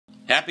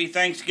Happy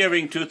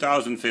Thanksgiving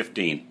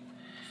 2015.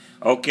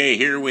 Okay,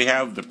 here we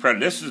have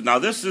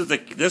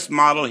the this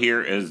model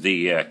here is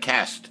the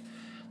cast.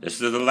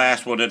 This is the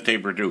last one that they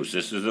produced.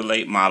 This is the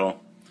late model.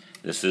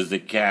 This is the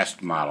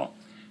cast model.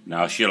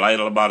 Now she'll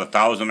idle about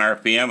 1,000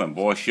 RPM, and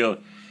boy,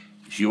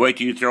 she wait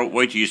till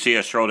you see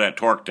us throw that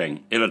torque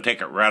thing. It'll take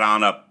it right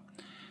on up.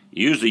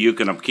 Usually you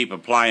can keep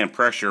applying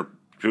pressure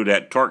through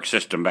that torque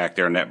system back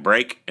there in that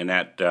brake and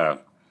that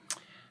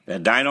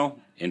dyno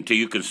until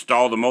you can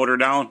stall the motor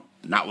down.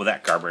 Not with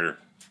that carburetor.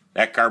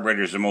 That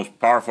carburetor is the most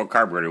powerful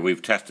carburetor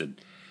we've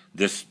tested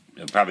this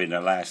probably in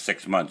the last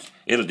 6 months.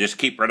 It'll just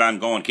keep right on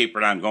going,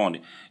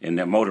 and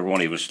the motor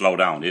won't even slow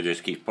down. It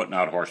just keeps putting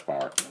out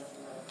horsepower.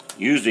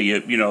 Usually,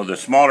 you know, the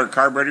smaller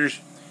carburetors,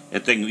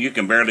 that thing you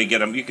can barely get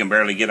them. You can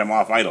barely get them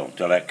off idle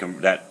until that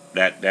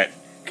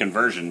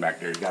conversion back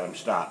there's got them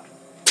stopped.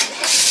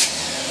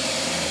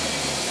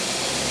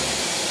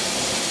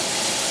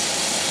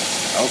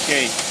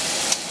 Okay,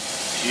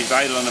 she's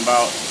idling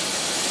about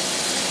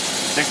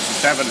 600 to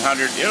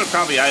 700. It'll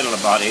probably idle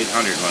about 800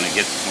 when it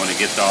gets going.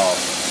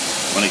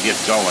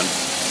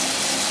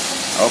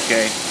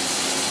 Okay.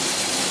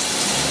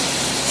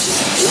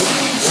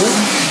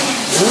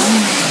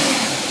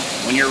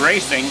 When you're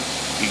racing,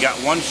 you got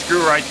one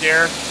screw right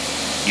there.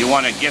 You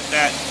want to get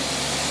that,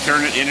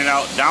 turn it in and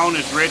out. Down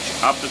is rich,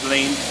 up is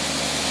lean,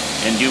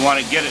 and you want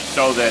to get it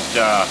so that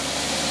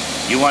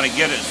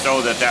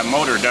that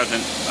motor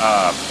doesn't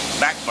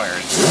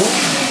backfire.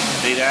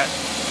 See that?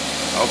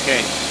 Okay.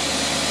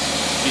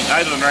 She's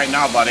idling right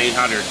now about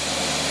 800.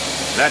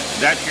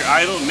 That's your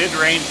idle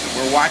mid-range.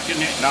 We're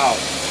watching it now.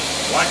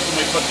 Watch when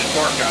we put the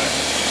torque on it.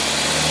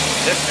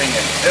 This thing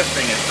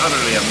is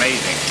utterly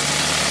amazing.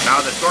 Now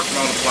the torque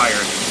multiplier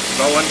is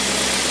going.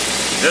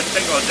 This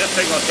thing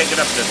will take it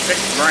up to 6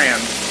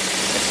 grams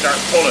and start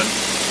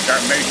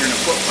measuring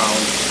the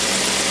foot-pounds.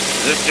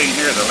 This thing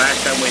here, the last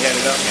time we had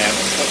it up, man,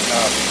 was putting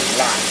out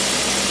a lot.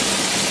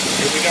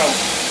 Here we go.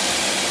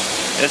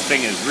 This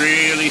thing is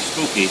really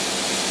spooky.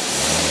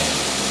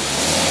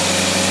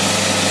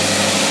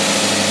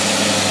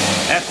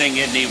 That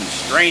thing isn't even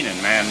straining,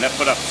 man. That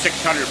put up 600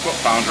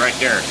 foot-pounds right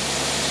there.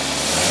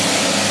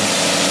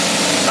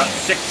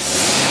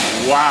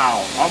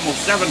 Wow,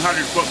 almost 700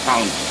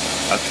 foot-pounds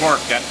of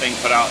torque that thing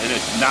put out, and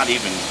it's not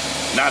even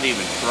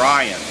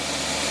trying.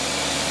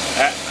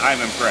 I'm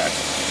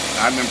impressed.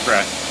 I'm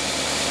impressed.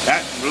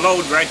 That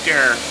load right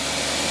there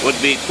would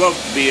be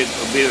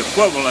the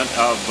equivalent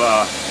of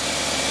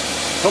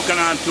hooking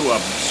onto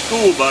a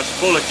school bus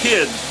full of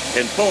kids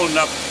and pulling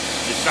up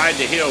beside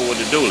the hill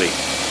with a dually.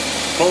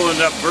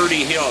 Pulling up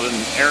Verde Hill in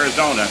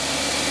Arizona.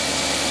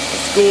 A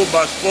school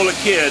bus full of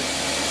kids,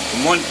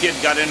 and one kid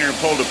got in there and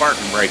pulled the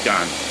parking brake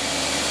on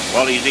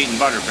while he's eating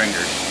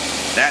Butterfingers.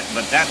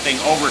 But that thing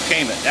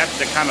overcame it. That's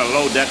the kind of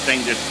load that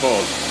thing just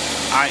pulls.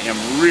 I am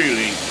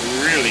really,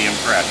 really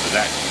impressed with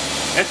that.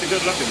 That's a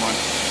good looking one.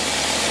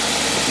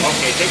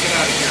 Okay, take it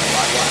out of here.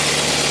 Watch.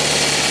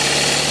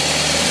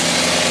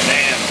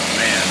 Man, oh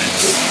man.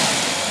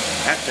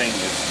 That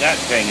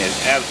thing is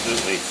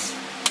absolutely,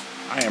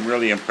 I am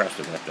really impressed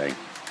with that thing.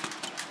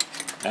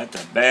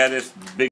 That's the baddest big